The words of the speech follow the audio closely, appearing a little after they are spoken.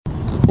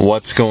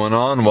What's going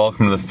on?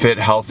 Welcome to the Fit,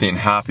 Healthy, and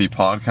Happy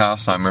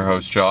podcast. I'm your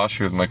host, Josh,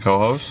 here with my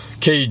co-host,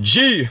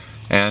 KG.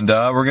 And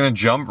we're going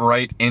to jump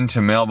right into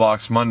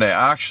Mailbox Monday.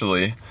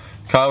 Actually,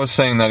 Kyle was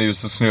saying that he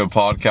was listening to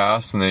a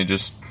podcast and they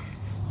just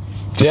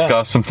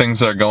discussed some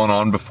things that are going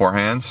on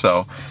beforehand.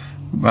 So,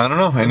 I don't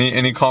know.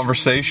 Any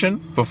conversation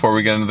before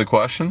we get into the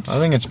questions? I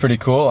think it's pretty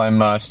cool.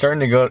 I'm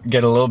starting to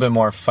get a little bit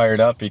more fired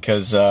up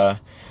because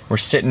we're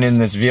sitting in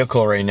this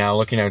vehicle right now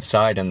looking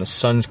outside and the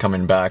sun's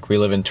coming back. We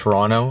live in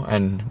Toronto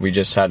and we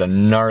just had a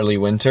gnarly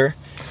winter.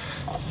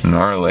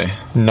 Gnarly,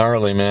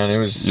 man.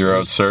 You're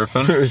out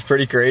surfing? It was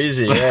pretty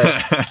crazy,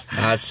 yeah.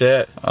 That's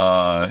it.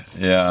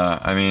 Yeah,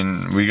 I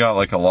mean, we got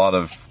like a lot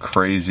of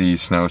crazy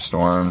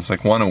snowstorms,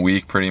 like one a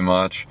week pretty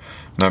much.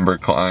 Remember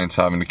clients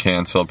having to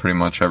cancel pretty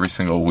much every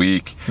single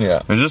week. Yeah.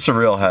 It was just a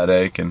real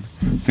headache, and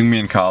I think me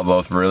and Kyle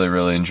both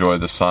really enjoy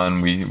the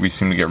sun. We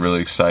seem to get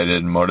really excited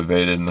and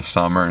motivated in the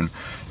summer, and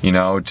you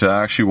know, to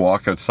actually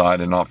walk outside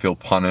and not feel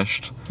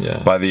punished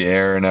by the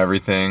air and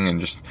everything, and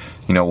just,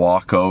 you know,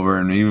 walk over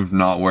and even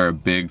not wear a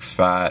big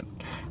fat,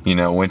 you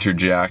know, winter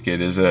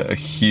jacket is a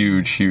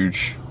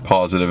huge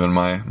positive in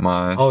my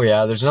eyes. Oh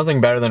yeah, there's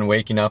nothing better than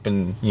waking up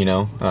and, you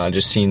know,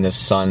 just seeing the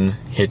sun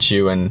hit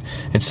you, and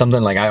it's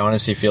something like I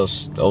honestly feel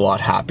a lot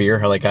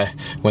happier. Like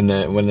when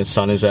the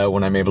sun is out,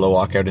 when I'm able to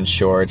walk out in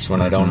shorts, when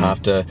I don't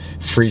have to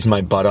freeze my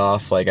butt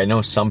off. Like I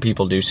know some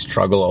people do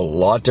struggle a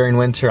lot during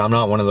winter. I'm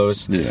not one of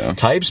those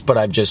types, but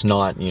I'm just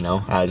not, you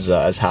know, as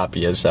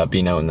happy as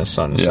being out in the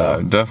sun. Yeah,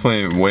 so.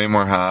 Definitely way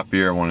more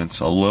happier when it's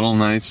a little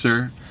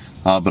nicer.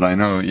 But I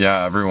know,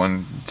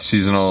 everyone,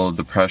 seasonal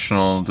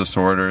depressional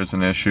disorder is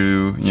an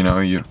issue. You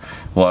know,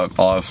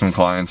 I'll have some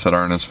clients that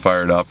aren't as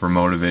fired up or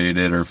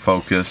motivated or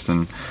focused,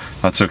 and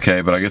that's okay.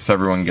 But I guess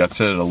everyone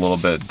gets it at a little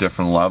bit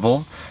different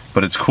level.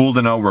 But it's cool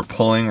to know we're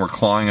clawing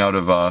out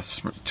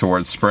of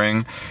towards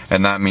spring,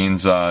 and that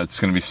means it's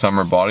going to be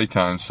summer body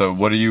time. So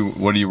what are you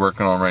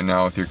working on right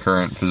now with your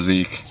current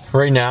physique?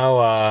 Right now,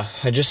 I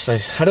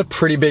had a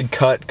pretty big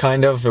cut,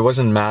 kind of. It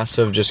wasn't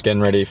massive, just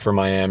getting ready for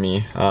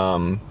Miami.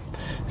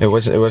 It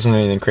wasn't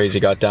anything crazy.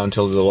 Got down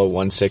to the low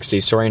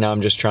 160. So right now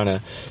I'm just trying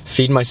to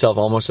feed myself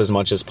almost as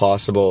much as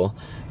possible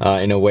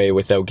in a way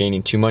without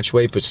gaining too much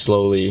weight, but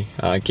slowly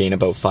gain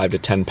about 5 to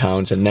 10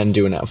 pounds and then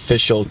do an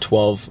official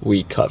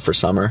 12-week cut for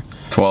summer.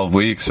 12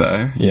 weeks,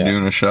 eh? You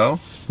doing a show?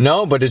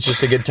 No, but it's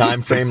just a good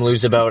time frame.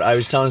 I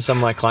was telling some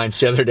of my clients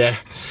the other day,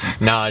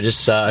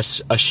 just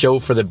a show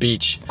for the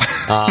beach.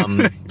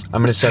 I'm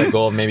going to set a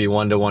goal of maybe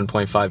 1 to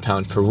 1.5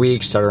 pounds per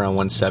week, start around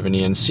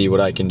 170 and see what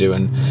I can do,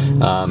 and,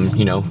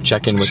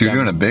 check in with them. So you're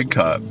doing a big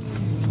cut.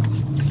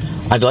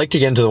 I'd like to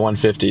get into the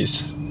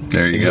 150s.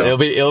 There you go.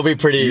 It'll be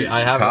pretty.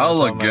 Kyle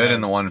looked good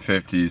in the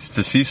 150s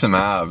to see some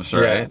abs,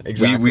 right? Yeah,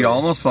 exactly. We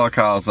almost saw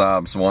Kyle's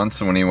abs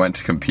once when he went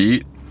to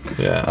compete.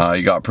 Yeah.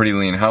 You got pretty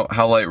lean.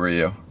 How light were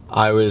you?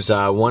 I was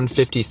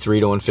 153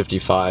 to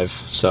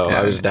 155, so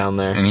I was down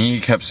there. And he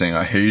kept saying,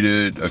 I hate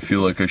it, I feel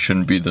like I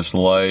shouldn't be this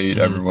light,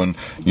 everyone,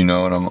 you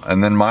know,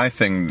 and then my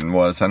thing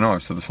was, I know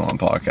I've said this on the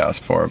podcast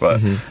before,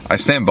 but I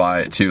stand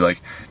by it too,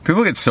 like,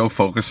 people get so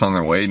focused on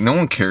their weight, no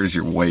one cares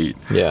your weight.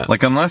 Yeah.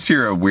 Like, unless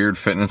you're a weird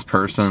fitness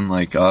person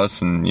like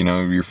us and, you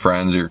know, your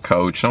friends or your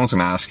coach, no one's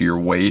gonna ask you your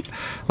weight.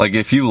 Like,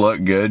 if you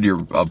look good, you're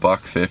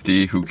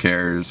 $150, who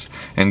cares?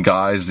 And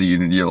guys,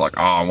 you're like,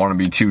 oh, I want to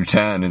be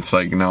 210. It's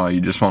like, no,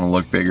 you just want to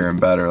look bigger and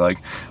better. Like,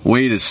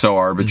 weight is so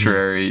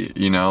arbitrary,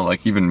 you know,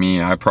 like even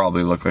me, I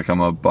probably look like I'm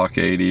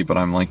 $180, but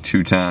I'm like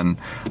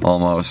 210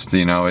 almost,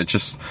 you know. It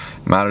just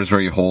matters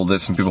where you hold it.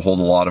 Some people hold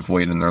a lot of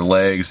weight in their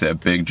legs, they have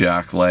big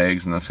jack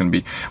legs, and that's going to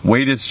be,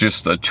 weight is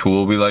just a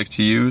tool we like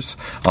to use.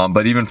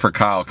 But even for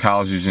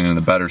Kyle's using it in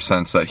the better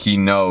sense that he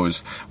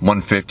knows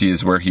 150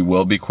 is where he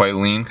will be quite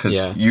lean, because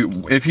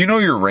if you know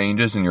your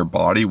ranges in your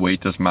body,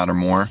 weight does matter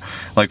more.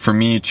 Like for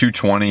me,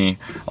 220,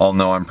 I'll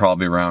know I'm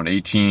probably around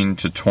 18,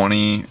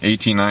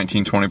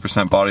 19,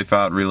 20% body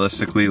fat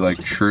realistically,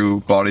 like true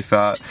body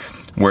fat.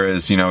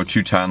 Whereas, you know,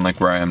 210, like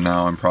where I am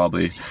now, I'm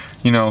probably,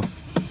 you know,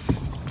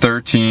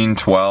 13,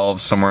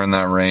 12, somewhere in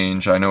that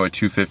range. I know at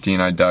 215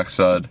 I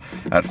DEXA'd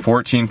at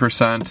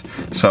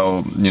 14%.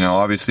 So, you know,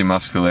 obviously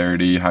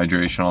muscularity,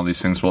 hydration, all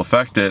these things will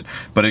affect it,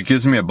 but it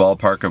gives me a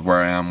ballpark of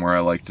where I am, where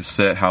I like to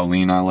sit, how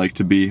lean I like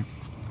to be.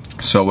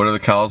 So what are the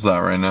calories at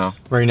right now?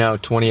 Right now,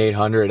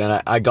 2,800,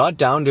 and I got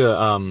down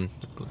to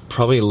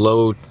probably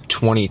low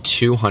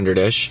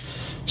 2,200-ish.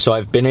 So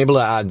I've been able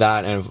to add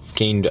that and I've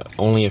gained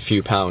only a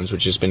few pounds,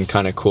 which has been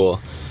kind of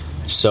cool.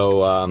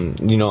 So,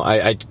 you know,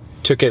 I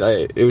took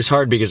it, it was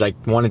hard because I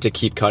wanted to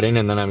keep cutting,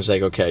 and then I was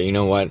like, okay, you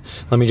know what,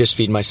 let me just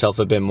feed myself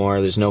a bit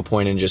more. There's no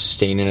point in just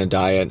staying in a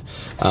diet.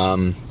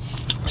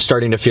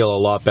 Starting to feel a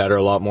lot better,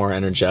 a lot more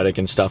energetic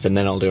and stuff, and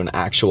then I'll do an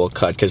actual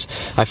cut, because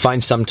I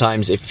find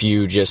sometimes if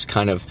you just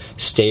kind of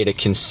stay at a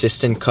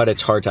consistent cut,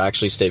 it's hard to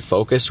actually stay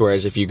focused,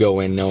 whereas if you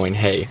go in knowing,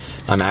 hey,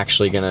 I'm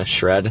actually gonna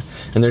shred,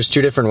 and there's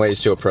two different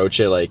ways to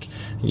approach it. Like,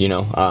 you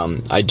know,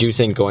 I do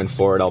think going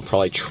forward I'll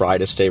probably try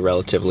to stay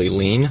relatively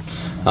lean,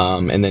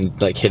 and then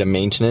like hit a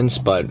maintenance,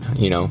 but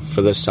you know,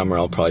 for this summer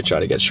I'll probably try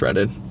to get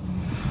shredded.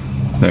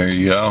 There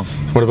you go.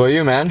 What about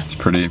you, man? It's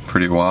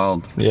pretty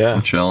wild. Yeah.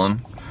 I'm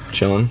chilling,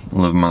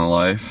 living my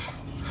life.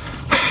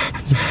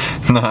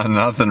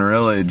 Nothing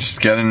really.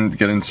 Just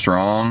getting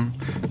strong,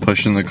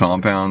 pushing the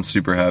compound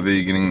super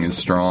heavy, getting as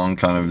strong,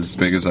 kind of as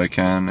big as I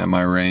can at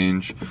my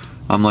range.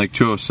 I'm like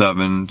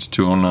 207 to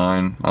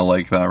 209. I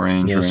like that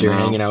range right now. So you're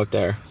hanging out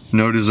there.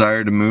 No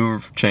desire to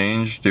move,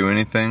 change, do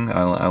anything.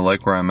 I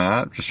like where I'm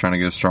at. Just trying to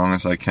get as strong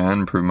as I can,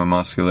 improve my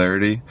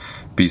muscularity,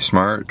 be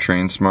smart,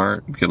 train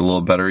smart, get a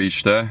little better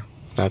each day.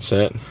 That's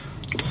it.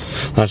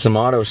 That's the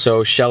motto.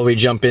 So shall we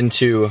jump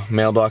into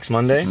Mailbox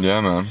Monday? Yeah,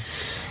 man.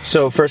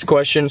 So first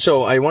question.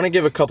 So I want to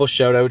give a couple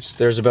shout outs.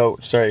 There's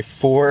about,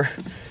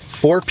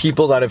 four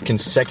people that have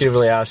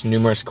consecutively asked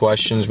numerous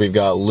questions. We've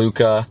got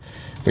Luca,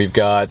 we've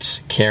got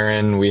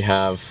Karen, we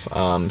have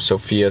Spartan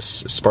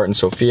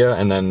Sophia,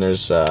 and then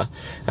there's, I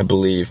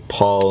believe,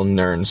 Paul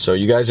Nern. So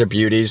you guys are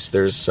beauties.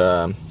 There's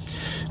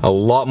a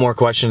lot more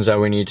questions that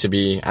we need to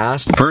be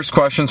asked. First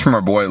question's from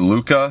our boy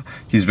Luca.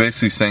 He's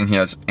basically saying he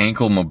has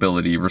ankle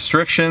mobility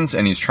restrictions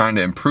and he's trying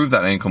to improve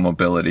that ankle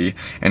mobility,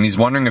 and he's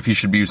wondering if he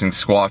should be using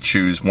squat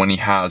shoes when he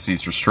has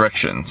these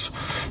restrictions.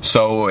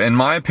 So in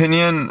my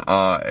opinion,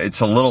 it's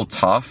a little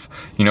tough.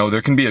 You know,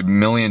 there can be a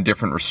million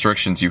different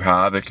restrictions you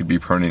have. It could be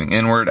pronating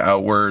inward,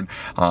 outward.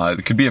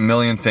 It could be a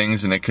million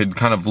things, and it could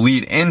kind of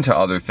lead into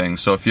other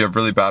things. So if you have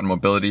really bad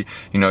mobility,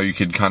 you know, you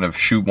could kind of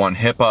shoot one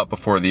hip up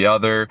before the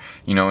other,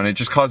 you know, and it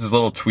just causes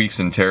little tweaks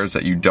and tears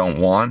that you don't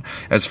want.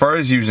 As far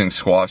as using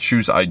squat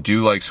shoes, I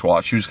do like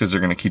squat shoes because they're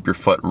going to keep your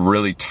foot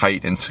really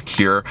tight and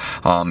secure.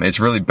 It's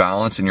really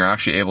balanced, and you're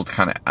actually able to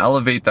kind of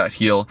elevate that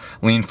heel,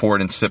 lean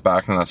forward, and sit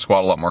back in that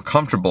squat a lot more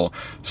comfortable.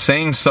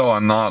 Saying so,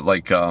 I'm not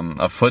like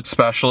a foot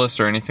specialist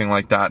or anything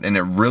like that, and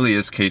it really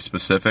is case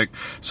specific.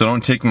 So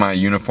don't take my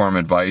uniform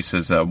advice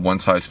as a one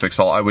size fits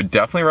all. I would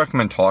definitely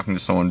recommend talking to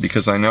someone,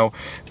 because I know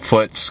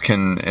foots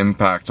can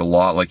impact a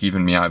lot. Like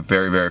even me, I have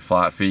very, very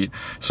flat feet.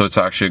 So it's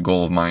actually a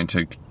goal of mine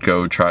to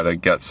go try to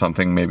get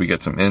something, maybe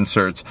get some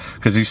inserts,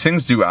 because these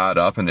things do add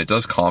up and it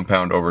does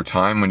compound over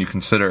time. When you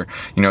consider,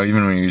 you know,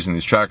 even when you're using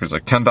these trackers,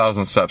 like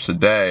 10,000 steps a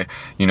day,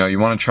 you know, you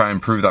want to try and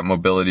improve that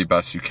mobility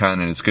best you can,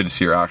 and it's good to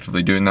see you're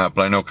actively doing that.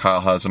 But I know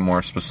Kyle has a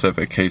more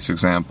specific case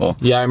example.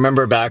 Yeah, I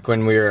remember back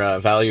when we were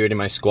evaluating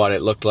my squat,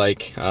 it looked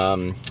like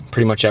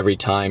pretty much every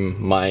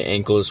time my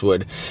ankles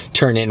would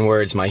turn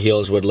inwards, my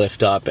heels would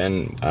lift up,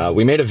 and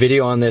we made a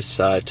video on this.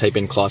 Type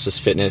in Colossus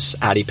Fitness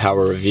Addy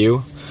Power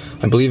Review.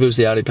 I believe it was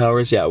the Addy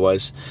Powers. Yeah, it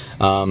was.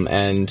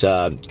 And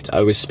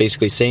I was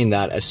basically saying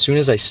that as soon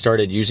as I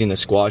started using the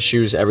squat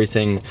shoes,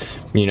 everything,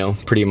 you know,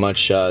 pretty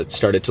much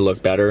started to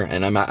look better.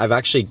 And I've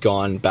actually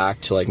gone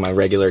back to like my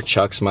regular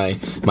Chucks, my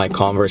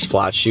Converse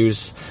flat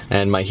shoes,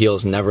 and my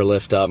heels never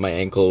lift up. My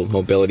ankle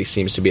mobility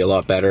seems to be a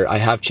lot better. I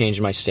have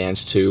changed my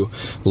stance to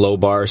low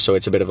bar, so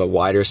it's a bit of a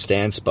wider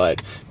stance,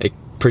 but it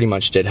pretty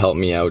much did help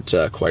me out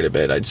quite a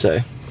bit, I'd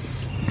say.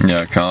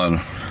 Yeah,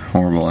 Colin.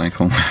 Horrible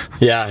ankle.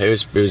 Yeah, it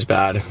was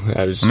bad.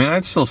 I mean,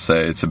 I'd still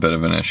say it's a bit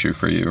of an issue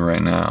for you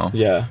right now.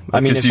 Yeah. I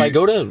mean, if I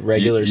go to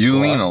regular you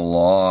squat, lean a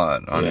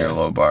lot on your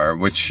low bar,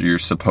 which you're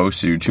supposed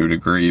to a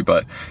degree,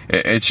 but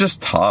it's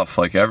just tough.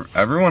 Like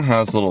everyone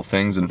has little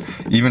things, and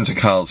even to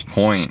Kyle's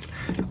point,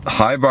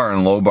 high bar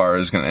and low bar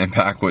is going to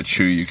impact what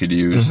shoe you could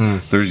use.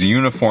 Mm-hmm. There's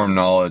uniform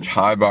knowledge.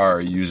 High bar,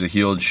 use a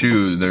heeled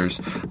shoe.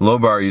 There's low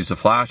bar, use a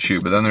flat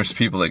shoe. But then there's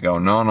people that go,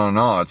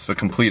 no, it's the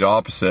complete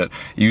opposite.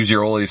 Use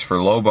your Ollie's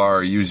for low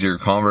bar, use your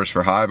Converse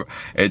for high bar.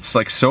 It's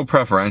like so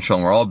preferential,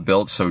 and we're all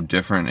built so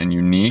different and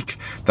unique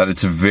that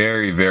it's a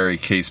very, very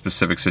case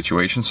specific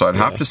situation. So I'd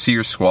have to see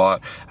your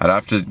squat. I'd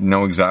have to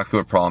know exactly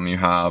what problem you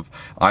have.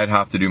 I'd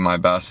have to do my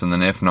best, and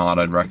then if not,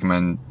 I'd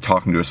recommend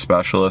talking to a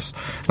specialist.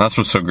 And that's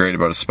what's so great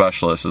about a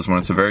specialist, is when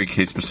it's a very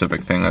case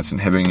specific thing that's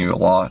inhibiting you a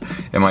lot,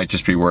 it might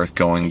just be worth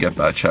going and get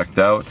that checked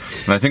out.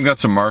 And I think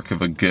that's a mark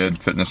of a good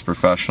fitness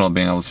professional,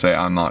 being able to say,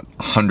 I'm not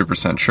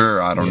 100%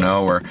 sure, I don't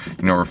know, or,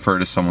 you know, refer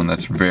to someone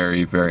that's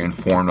very, very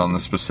informed on the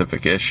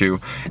specific issue.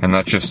 And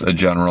that's just a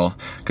general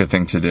good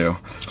thing to do.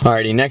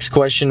 Alrighty, next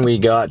question we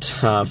got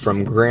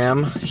from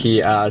Graham.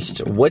 He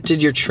asked, what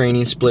did your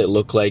training split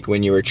look like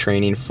when you were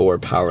training for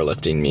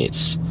powerlifting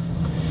meets?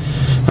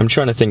 I'm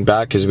trying to think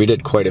back, because we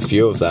did quite a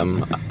few of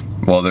them.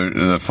 Well,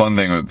 the fun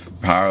thing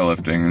with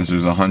powerlifting is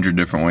there's 100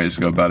 different ways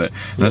to go about it.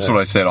 And that's what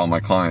I say to all my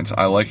clients.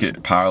 I like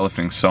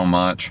powerlifting so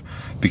much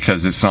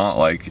because it's not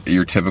like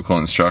your typical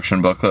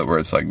instruction booklet where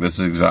it's like, this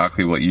is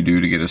exactly what you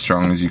do to get as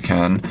strong as you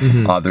can.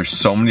 Mm-hmm. There's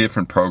so many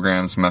different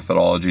programs,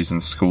 methodologies,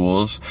 and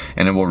schools,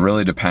 and it will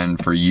really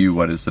depend for you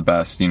what is the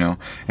best, you know.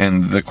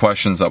 And the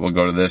questions that will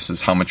go to this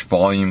is, how much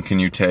volume can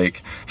you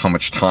take? How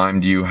much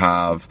time do you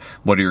have?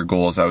 What are your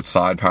goals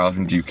outside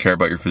powerlifting? Do you care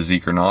about your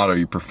physique or not? Are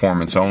you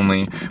performance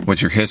only?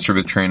 What's your history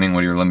with training? What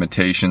are your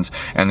limitations?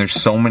 And there's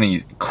so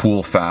many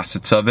cool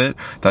facets of it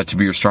that to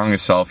be your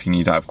strongest self, you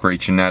need to have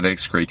great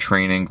genetics, great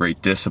training,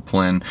 great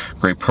discipline,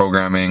 great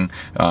programming,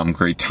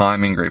 great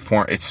timing, great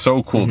form. It's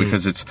so cool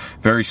because it's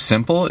very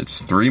simple. It's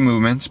 3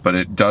 movements, but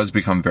it does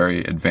become very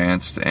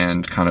advanced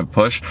and kind of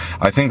push.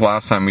 I think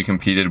last time we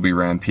competed, we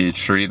ran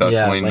PH3.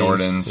 That's Lane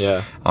Norton's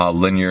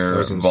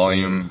linear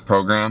volume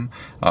program.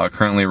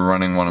 Currently we're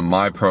running one of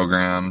my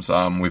programs.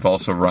 We've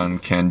also run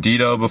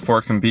Candido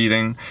before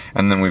competing,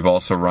 and then we've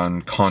also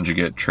run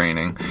conjugate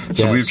training.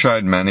 So we've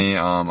tried many.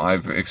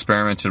 I've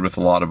experimented with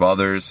a lot of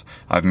others.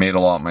 I've made a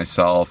lot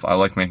myself. I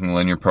like making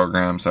linear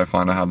programs. I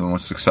find I have the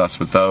most success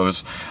with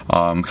those.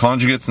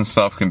 Conjugates and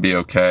stuff can be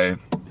okay.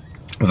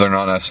 They're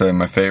not necessarily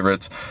my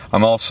favorites.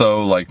 I'm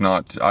also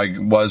I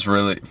was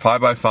really,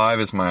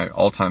 5x5 is my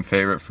all-time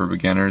favorite for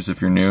beginners.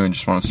 If you're new and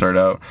just want to start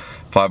out,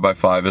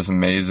 5x5 is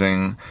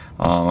amazing.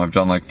 I've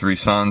done 3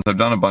 suns. I've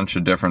done a bunch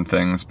of different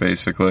things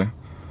basically.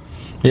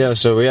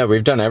 So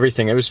we've done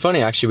everything. It was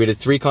funny actually. We did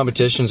 3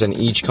 competitions, and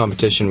each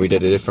competition we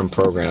did a different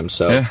program.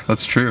 So yeah,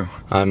 that's true.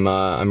 I'm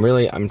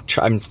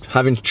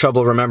having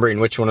trouble remembering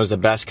which one was the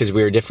best because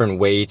we were different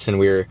weights and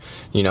we were,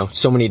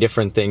 so many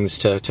different things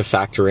to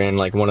factor in.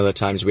 Like one of the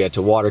times we had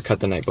to water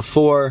cut the night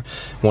before.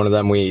 One of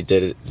them we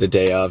did it the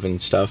day of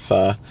and stuff.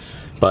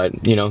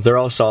 But, they're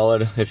all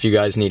solid. If you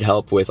guys need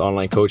help with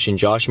online coaching,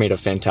 Josh made a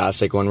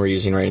fantastic one we're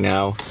using right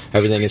now.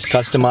 Everything is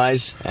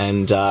customized.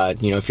 And,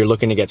 if you're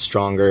looking to get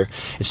stronger,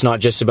 it's not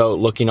just about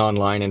looking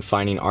online and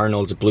finding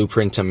Arnold's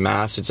blueprint to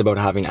mass. It's about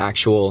having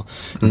actual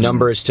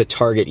numbers to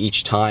target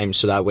each time.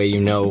 So that way,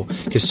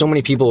 because so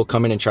many people will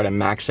come in and try to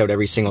max out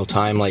every single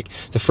time. Like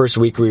the first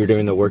week we were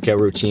doing the workout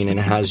routine and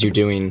it has you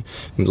doing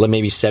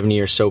maybe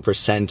 70 or so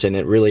 %. And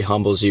it really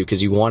humbles you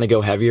because you want to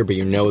go heavier, but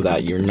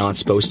that you're not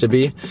supposed to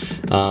be.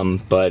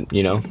 But,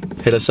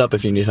 hit us up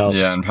if you need help.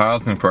 Yeah, and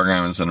powerlifting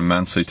program is an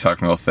immensely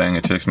technical thing.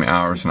 It takes me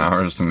hours and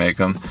hours to make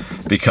them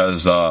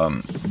because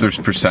there's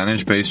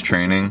percentage-based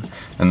training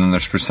and then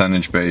there's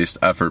percentage-based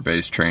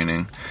effort-based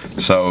training.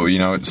 So,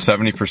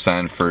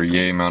 70% for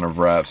yay amount of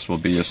reps will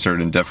be a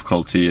certain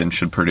difficulty and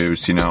should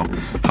produce,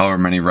 however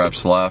many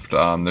reps left.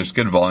 There's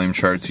good volume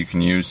charts you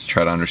can use to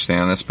try to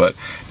understand this, but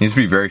it needs to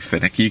be very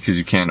finicky because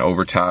you can't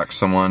overtax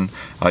someone.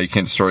 You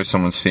can't destroy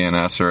someone's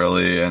CNS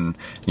early, and,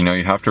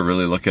 you have to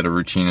really look at a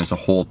routine as a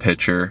whole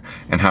picture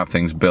and have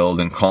things build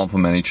and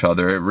complement each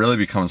other. It really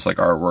becomes like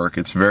artwork.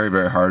 It's very,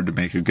 very hard to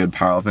make a good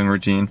powerlifting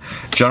routine.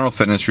 General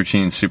fitness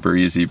routine is super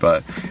easy,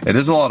 but it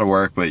is a lot of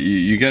work, but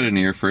you get an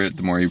ear for it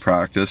the more you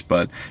practice.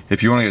 But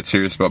if you want to get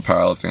serious about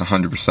powerlifting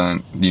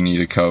 100%, you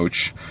need a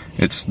coach.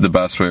 It's the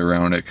best way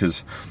around it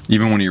because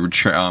even when you're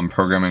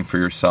programming for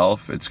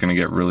yourself, it's going to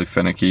get really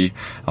finicky.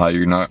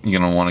 You're going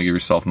to want to give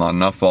yourself not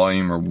enough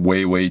volume or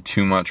way, way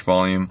too much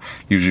volume.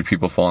 Usually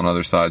people fall on the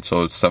other side,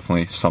 so it's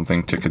definitely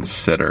something to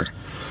consider.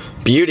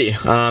 Beauty.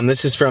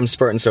 This is from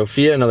Spartan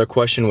Sophia. Another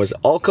question was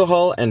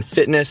alcohol and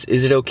fitness.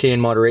 Is it okay in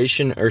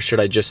moderation or should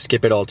I just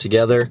skip it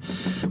altogether?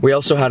 We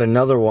also had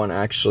another one,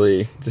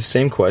 actually, the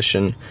same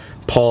question.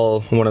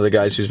 Paul, one of the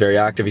guys who's very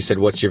active, he said,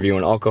 what's your view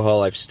on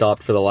alcohol? I've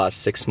stopped for the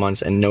last 6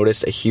 months and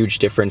noticed a huge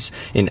difference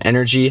in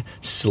energy,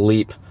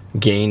 sleep,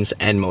 gains,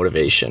 and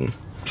motivation.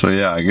 So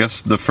yeah, I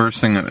guess the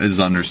first thing is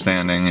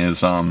understanding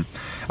is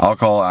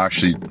alcohol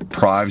actually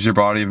deprives your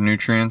body of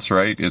nutrients,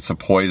 right? It's a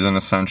poison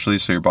essentially,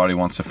 so your body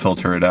wants to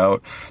filter it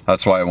out.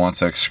 That's why it wants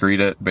to excrete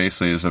it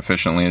basically as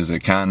efficiently as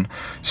it can.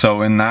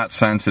 So in that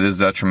sense, it is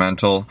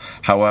detrimental.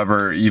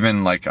 However,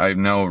 even I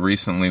know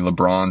recently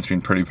LeBron's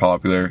been pretty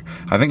popular.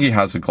 I think he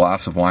has a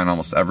glass of wine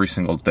almost every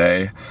single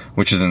day,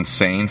 which is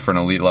insane for an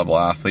elite level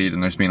athlete.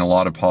 And there's been a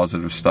lot of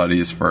positive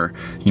studies for,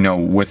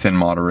 within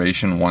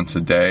moderation once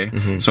a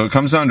day. So it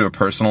comes down to a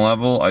personal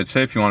level. I'd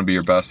say if you want to be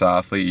your best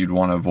athlete, you'd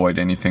want to avoid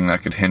anything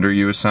that could hinder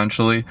you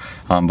essentially,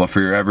 but for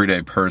your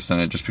everyday person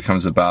it just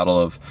becomes a battle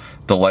of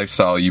the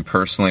lifestyle you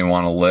personally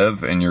want to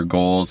live and your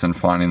goals and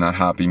finding that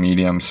happy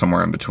medium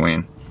somewhere in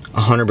between.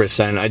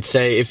 100%. I'd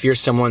say if you're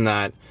someone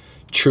that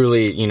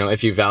truly,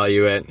 if you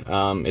value it,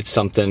 it's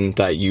something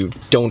that you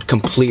don't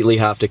completely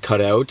have to cut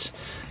out.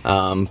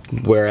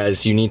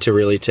 Whereas you need to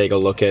really take a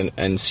look at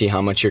and see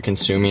how much you're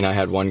consuming. I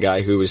had one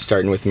guy who was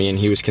starting with me and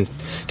he was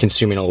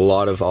consuming a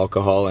lot of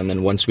alcohol, and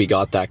then once we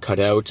got that cut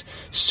out,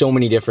 so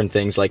many different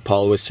things, like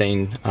Paul was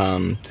saying,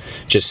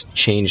 just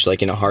changed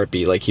in a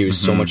heartbeat. He was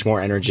so much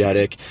more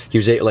energetic. He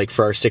was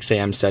for our 6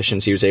 a.m.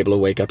 sessions, he was able to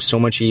wake up so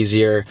much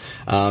easier.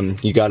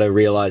 You got to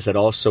realize that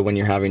also when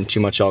you're having too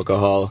much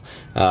alcohol,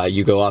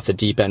 you go off the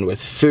deep end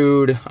with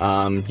food.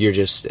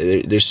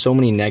 There's so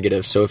many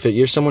negatives. So if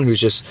you're someone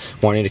who's just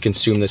wanting to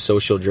consume the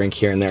social drink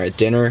here and there at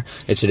dinner,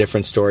 it's a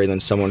different story than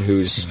someone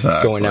who's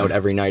going out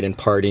every night and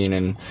partying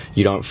and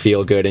you don't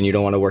feel good and you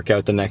don't want to work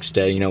out the next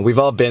day. We've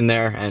all been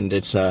there and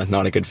it's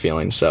not a good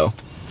feeling. So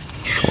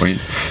sweet.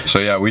 So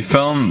yeah, we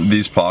film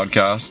these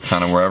podcasts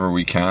kind of wherever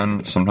we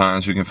can.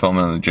 Sometimes we can film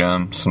it in the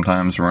gym.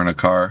 Sometimes we're in a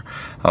car.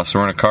 So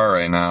we're in a car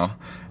right now.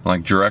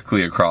 Like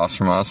directly across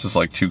from us is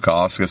like 2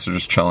 cops. I guess they're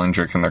just chilling,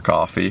 drinking their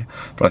coffee.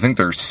 But I think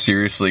they're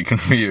seriously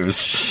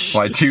confused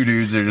why 2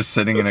 dudes are just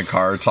sitting in a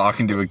car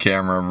talking to a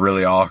camera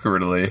really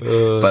awkwardly.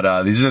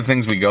 But these are the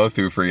things we go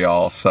through for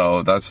y'all,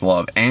 so that's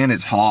love. And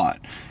it's hot.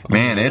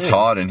 Man, it's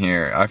hot in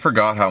here. I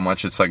forgot how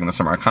much it's like in the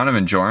summer. I'm kind of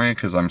enjoying it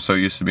because I'm so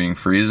used to being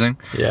freezing.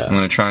 Yeah. I'm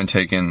going to try and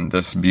take in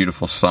this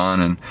beautiful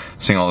sun and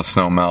seeing all the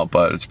snow melt,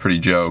 but it's pretty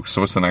joke. So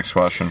what's the next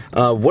question?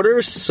 What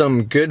are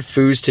some good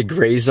foods to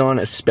graze on,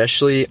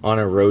 especially on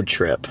a road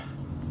trip?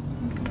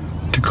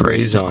 To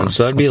graze on.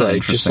 So that'd be that's an like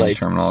interesting just like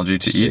terminology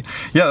to eat.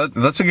 Yeah,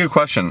 that's a good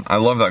question. I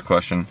love that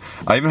question.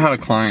 I even had a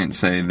client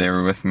say they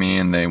were with me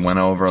and they went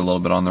over a little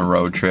bit on the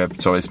road trip.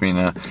 It's always been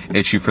an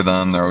issue for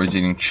them. They're always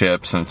eating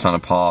chips and a ton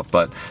of pop,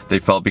 but they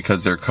felt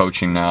because they're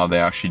coaching now, they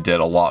actually did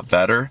a lot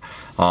better.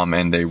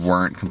 And they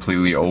weren't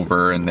completely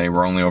over, and they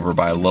were only over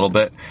by a little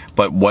bit.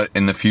 But what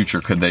in the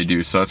future could they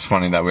do? So that's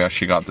funny that we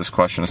actually got this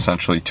question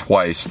essentially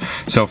twice.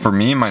 So for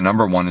me, my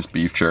number one is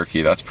beef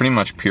jerky. That's pretty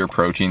much pure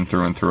protein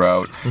through and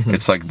throughout.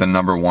 It's like the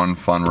number one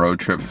fun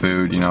road trip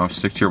food. You know,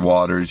 stick to your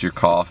waters, your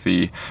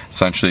coffee.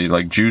 Essentially,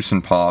 like juice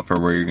and pop are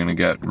where you're going to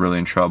get really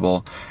in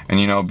trouble.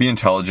 And, you know, be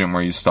intelligent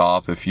where you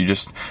stop. If you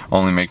just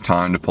only make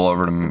time to pull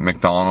over to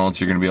McDonald's,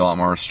 you're going to be a lot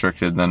more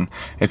restricted than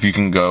if you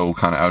can go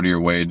kind of out of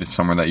your way to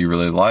somewhere that you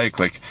really like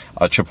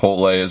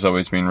Chipotle has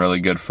always been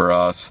really good for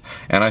us.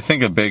 And I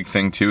think a big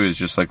thing too is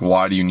just like,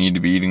 why do you need to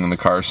be eating in the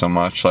car so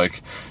much?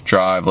 Like,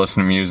 drive,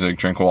 listen to music,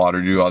 drink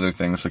water, do other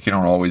things. Like, you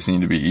don't always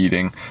need to be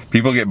eating.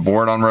 People get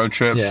bored on road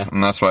trips,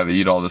 and that's why they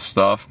eat all this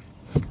stuff.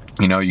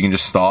 You know, you can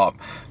just stop,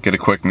 get a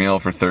quick meal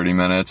for 30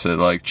 minutes at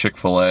like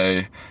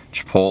Chick-fil-A,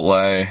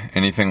 Chipotle,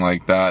 anything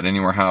like that,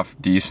 anywhere half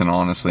decent,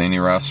 honestly, any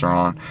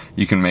restaurant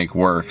you can make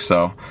work.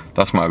 So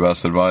that's my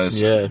best advice.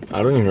 Yeah,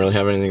 I don't even really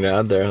have anything to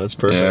add there. That's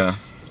perfect. Yeah.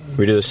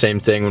 We do the same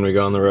thing when we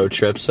go on the road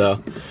trip,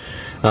 so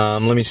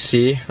let me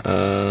see.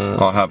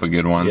 I'll have a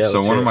good one. Yeah,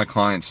 so one of my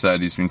clients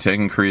said he's been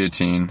taking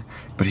creatine,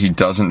 but he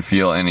doesn't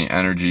feel any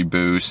energy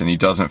boost and he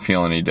doesn't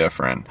feel any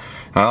different.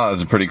 That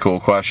was a pretty cool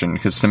question,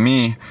 because to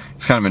me,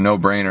 it's kind of a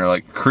no-brainer.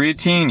 Like,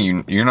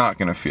 creatine, you're not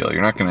going to feel it.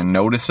 You're not going to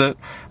notice it.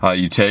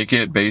 You take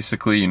it,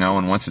 basically, you know,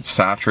 and once it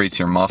saturates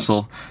your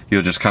muscle,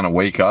 you'll just kind of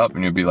wake up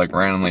and you'll be, like,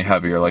 randomly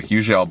heavier. Like,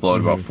 usually I'll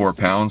bloat about 4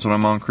 pounds when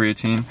I'm on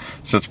creatine.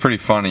 So it's pretty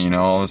funny, you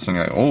know, all of a sudden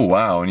you're like, oh,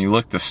 wow, and you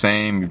look the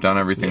same, you've done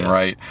everything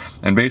right.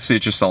 And basically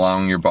it's just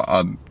allowing your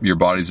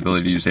body's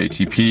ability to use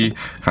ATP,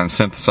 kind of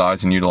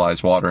synthesize and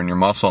utilize water in your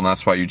muscle, and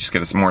that's why you just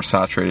get a more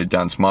saturated,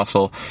 dense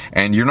muscle.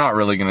 And you're not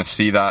really going to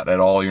see that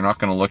at all. You're not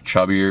going to look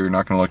chubbier. You're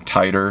not going to look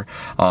tighter.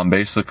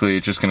 Basically,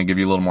 it's just going to give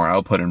you a little more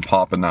output and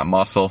pop in that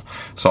muscle.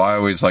 So I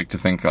always like to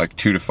think like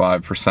 2 to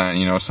 5%,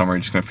 you know, somewhere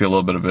you're just going to feel a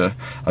little bit of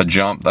a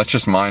jump. That's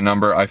just my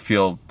number. I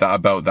feel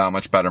about that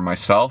much better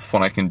myself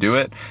when I can do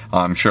it.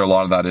 I'm sure a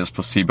lot of that is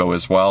placebo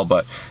as well,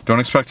 but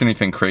don't expect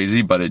anything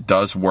crazy, but it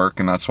does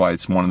work, and that's why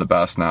it's one of the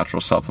best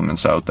natural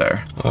supplements out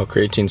there. Oh,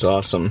 creatine's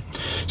awesome.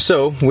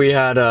 So we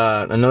had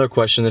another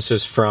question. This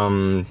is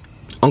from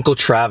Uncle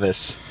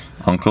Travis.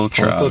 Uncle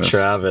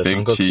Travis. Big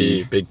Uncle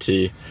T. Big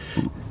T.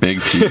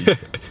 Big T.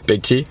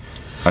 Big T?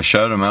 I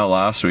shouted him out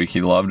last week. He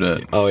loved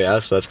it. Oh, yeah,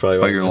 so that's probably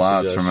what your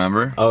lats,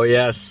 remember? Oh,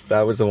 yes,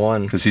 that was the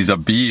one. Because he's a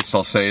beast.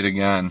 I'll say it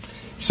again.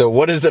 So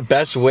what is the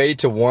best way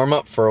to warm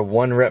up for a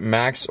 1 rep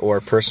max or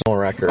personal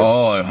record?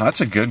 Oh,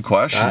 that's a good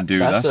question,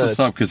 dude. That's what's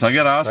up, because I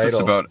get asked this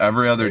about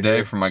every other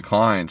day from my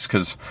clients,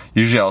 because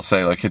usually I'll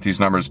say, like, hit these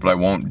numbers, but I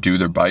won't do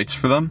their bites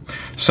for them.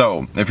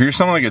 So if you're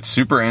someone that gets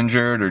super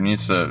injured or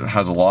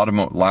has a lot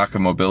of lack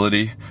of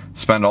mobility,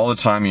 spend all the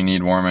time you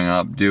need warming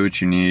up. Do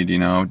what you need, you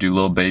know, do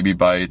little baby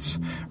bites,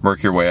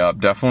 work your way up.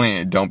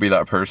 Definitely don't be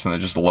that person that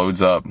just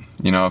loads up.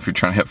 You know, if you're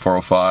trying to hit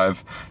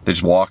 405, they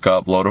just walk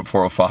up, load up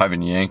 405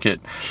 and yank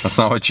it. That's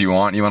not what you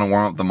want. You want to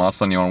warm up the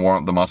muscle, and you want to warm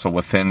up the muscle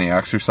within the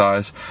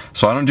exercise.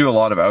 So I don't do a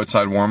lot of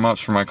outside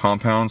warm-ups for my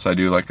compounds. I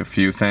do like a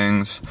few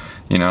things,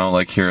 you know,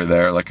 like here or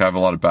there. Like I have a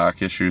lot of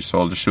back issues, so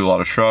I'll just do a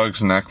lot of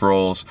shrugs, neck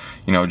rolls,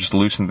 you know, just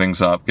loosen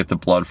things up, get the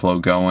blood flow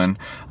going.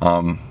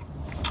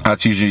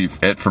 That's usually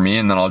it for me,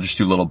 and then I'll just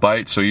do little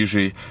bites. So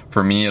usually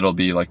for me it'll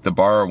be like the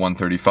bar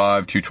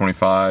 135,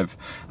 225,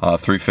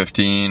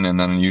 315, and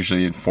then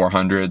usually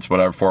 400s,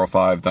 whatever,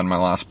 405, then my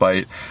last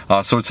bite.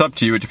 So it's up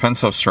to you. It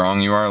depends how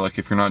strong you are. Like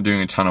if you're not doing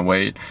a ton of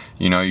weight,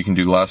 you know, you can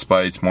do less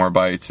bites, more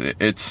bites.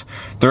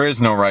 There is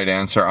no right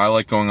answer. I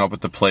like going up with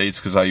the plates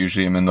because I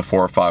usually am in the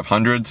 400 or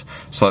 500s,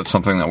 so that's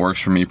something that works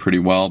for me pretty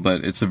well,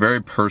 but it's a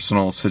very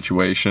personal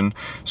situation.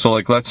 So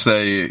like let's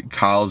say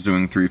Kyle's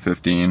doing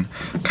 315.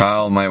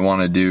 Kyle might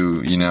want to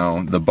do, you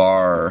know, the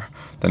bar,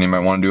 then he might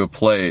want to do a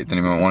plate, then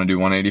he might want to do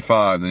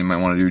 185, then he might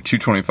want to do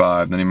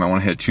 225, then he might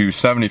want to hit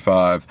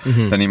 275,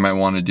 then he might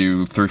want to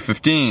do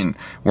 315,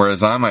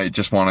 whereas I might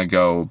just want to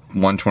go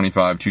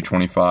 125,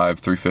 225,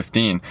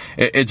 315.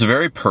 It's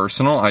very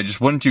personal. I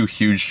just wouldn't do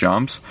huge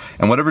jumps,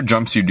 and whatever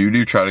jumps you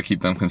do, try to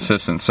keep them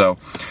consistent. So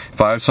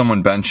if I have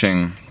someone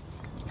benching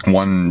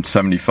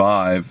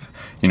 175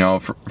 You know,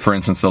 for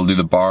instance, they'll do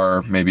the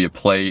bar, maybe a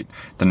plate,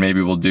 then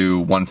maybe we'll do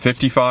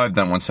 155,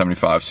 then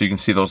 175. So you can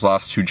see those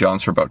last 2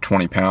 jumps are about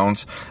 20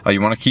 pounds.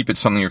 You want to keep it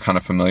something you're kind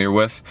of familiar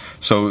with.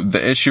 So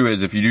the issue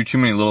is if you do too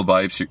many little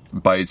bites,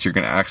 you're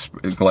going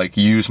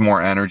to use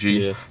more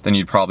energy than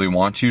you'd probably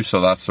want to.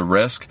 So that's the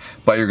risk,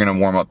 but you're going to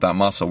warm up that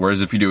muscle.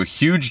 Whereas if you do a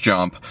huge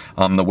jump,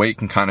 the weight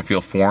can kind of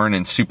feel foreign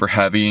and super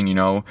heavy, and, you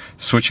know,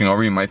 switching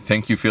over, you might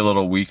think you feel a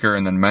little weaker,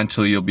 and then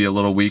mentally you'll be a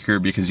little weaker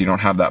because you don't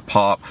have that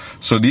pop.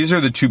 So these are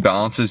the two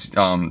balances,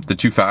 the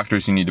 2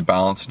 factors you need to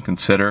balance and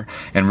consider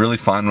and really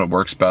find what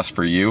works best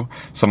for you.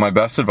 So my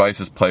best advice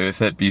is play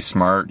with it, be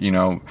smart. You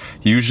know,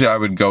 usually I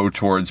would go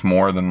towards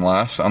more than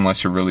less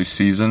unless you're really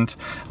seasoned.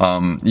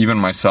 Even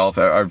myself,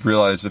 I've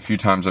realized a few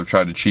times I've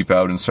tried to cheap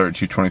out and start at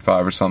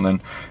 225 or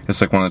something.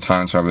 It's like one of the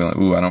times where I'll be like,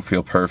 ooh, I don't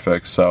feel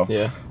perfect. So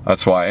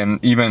that's why.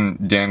 And even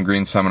Dan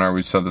Green's seminar,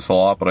 we've said this a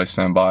lot, but I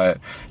stand by it.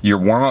 Your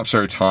warm-ups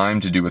are a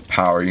time to do with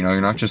power. You know,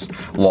 you're not just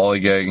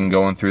lollygagging,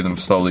 going through them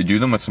slowly. Do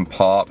them with some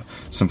pop,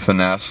 some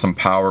finesse, some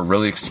power.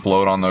 Really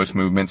explode on those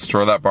movements.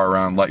 Throw that bar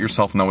around. Let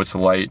yourself know it's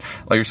light.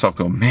 Let yourself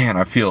go, man,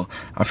 I feel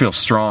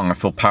strong. I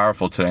feel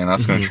powerful today. And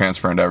that's going to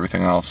transfer into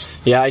everything else.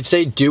 Yeah, I'd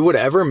say do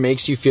whatever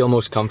makes you feel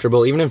most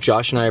comfortable. Even if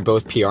Josh and I are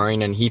both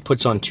PRing and he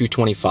puts on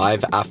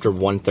 225 after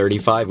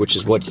 135, which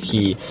is what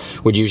he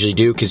would usually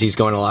do because he's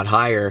going a lot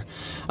higher.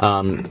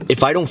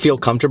 If I don't feel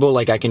comfortable,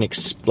 like I can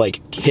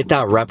hit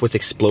that rep with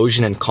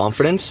explosion and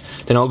confidence,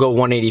 then I'll go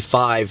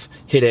 185,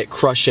 hit it,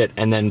 crush it,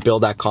 and then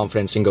build that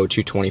confidence and go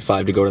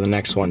 225 to go to the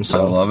next one.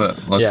 So I love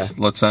it.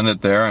 Let's end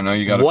it there. I know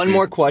you got one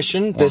more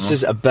question. This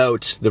is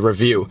about the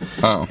review.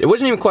 Oh, it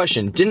wasn't even a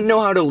question. Didn't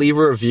know how to leave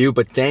a review,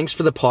 but thanks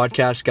for the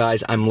podcast,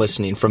 guys. I'm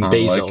listening from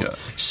Basil. Like it.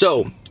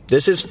 So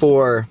this is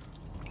for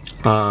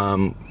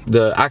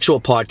the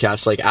actual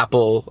podcast, like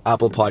Apple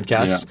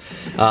Podcasts.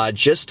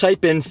 Just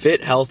type in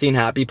Fit, Healthy, and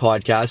Happy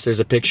Podcast. There's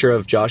a picture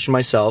of Josh and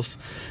myself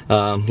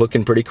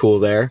looking pretty cool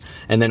there.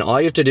 And then all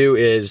you have to do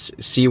is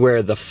see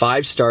where the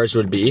 5 stars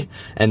would be,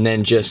 and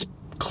then just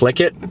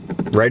click it,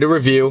 write a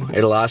review.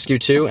 It'll ask you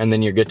to, and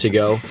then you're good to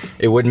go.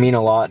 It would mean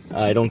a lot.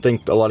 I don't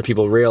think a lot of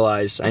people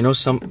realize. I know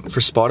some for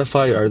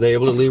Spotify, are they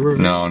able to leave a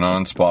review? No, not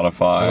on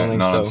Spotify,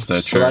 not on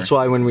Stitcher. So that's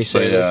why when we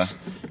say this,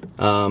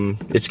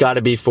 it's got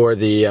to be for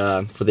the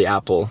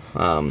Apple.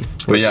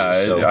 But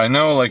yeah, so. I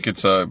know like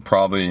it's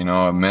probably, you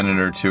know, a minute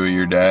or 2 of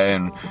your day,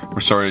 and we're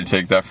sorry to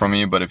take that from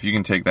you. But if you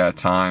can take that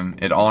time,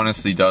 it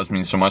honestly does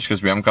mean so much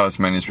because we haven't got as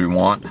many as we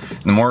want.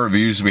 The more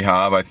reviews we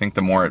have, I think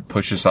the more it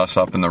pushes us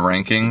up in the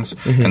rankings,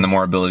 and the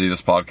more ability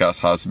this podcast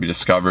has to be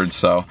discovered.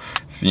 So,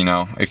 you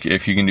know,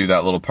 if you can do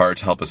that little part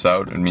to help us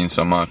out, it means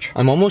so much.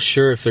 I'm almost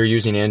sure if they're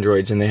using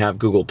Androids and they have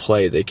Google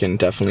Play, they can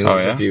definitely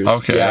leave reviews.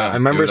 Okay, yeah, I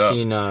remember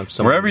seeing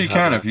some wherever you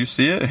can. If you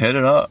see it, hit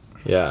it up.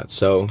 Yeah,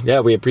 so yeah,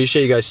 we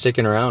appreciate you guys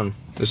sticking around.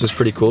 This is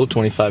pretty cool,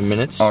 25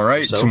 minutes. All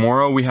right,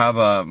 tomorrow we have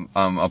a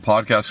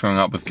podcast going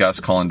up with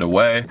guest Colin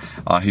DeWay.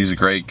 He's a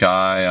great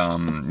guy,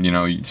 you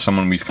know,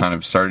 someone we kind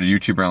of started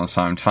YouTube around the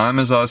same time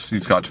as us.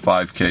 He's got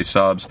 5K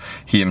subs.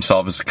 He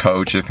himself is a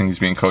coach. I think he's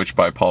being coached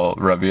by Paul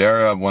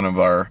Riviera, one of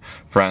our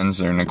friends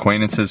and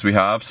acquaintances we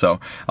have. So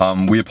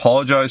we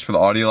apologize for the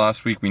audio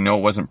last week. We know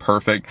it wasn't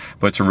perfect,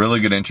 but it's a really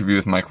good interview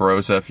with Mike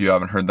Rosa. If you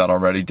haven't heard that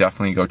already,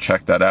 definitely go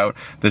check that out.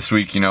 This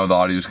week, you know, the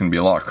audio is going to be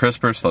a lot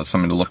crisper, so that's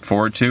something to look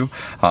forward to.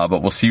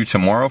 But we'll see you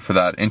tomorrow for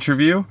that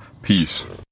interview. Peace.